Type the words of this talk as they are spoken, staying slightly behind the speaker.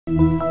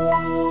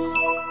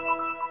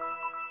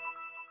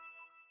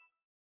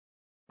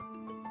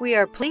We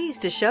are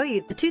pleased to show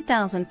you the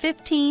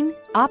 2015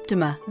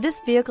 Optima. This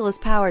vehicle is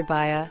powered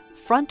by a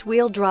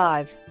front-wheel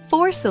drive,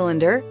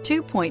 4-cylinder,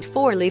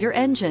 2.4-liter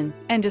engine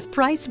and is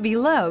priced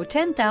below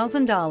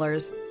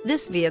 $10,000.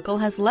 This vehicle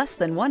has less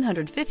than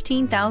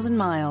 115,000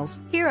 miles.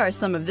 Here are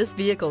some of this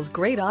vehicle's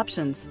great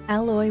options: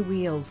 alloy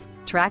wheels,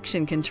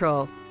 traction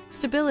control,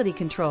 stability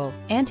control,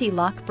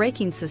 anti-lock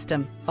braking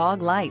system,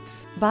 fog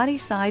lights, body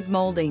side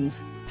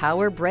moldings,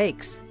 power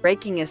brakes,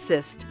 braking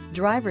assist,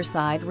 driver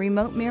side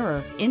remote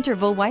mirror,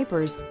 interval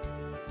wipers.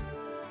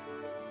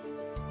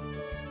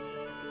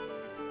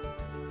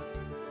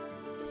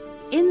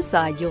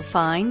 Inside you'll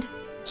find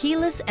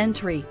keyless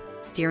entry,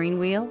 steering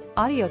wheel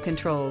audio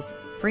controls,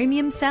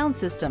 premium sound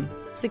system,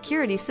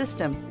 security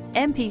system,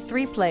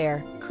 MP3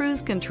 player,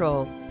 cruise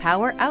control,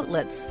 power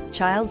outlets,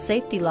 child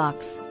safety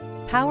locks,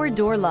 power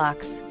door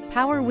locks,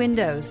 power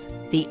windows.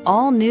 The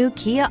all-new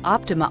Kia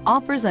Optima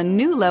offers a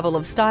new level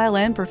of style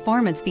and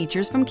performance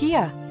features from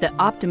Kia. The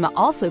Optima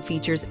also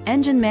features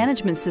engine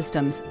management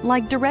systems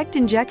like direct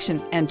injection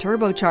and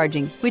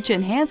turbocharging, which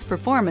enhance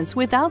performance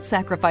without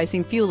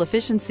sacrificing fuel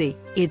efficiency.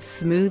 Its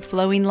smooth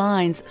flowing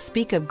lines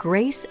speak of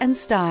grace and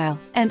style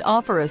and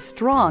offer a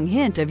strong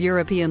hint of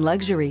European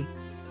luxury.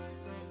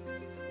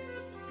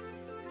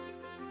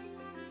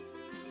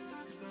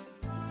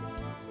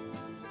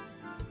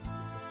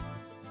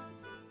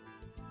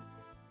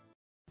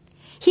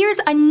 Here's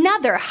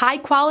another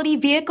high-quality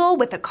vehicle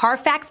with a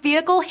Carfax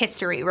Vehicle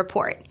History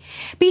Report.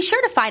 Be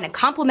sure to find a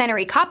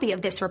complimentary copy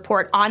of this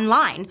report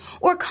online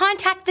or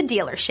contact the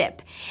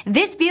dealership.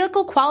 This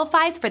vehicle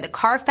qualifies for the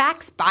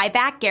Carfax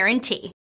Buyback Guarantee.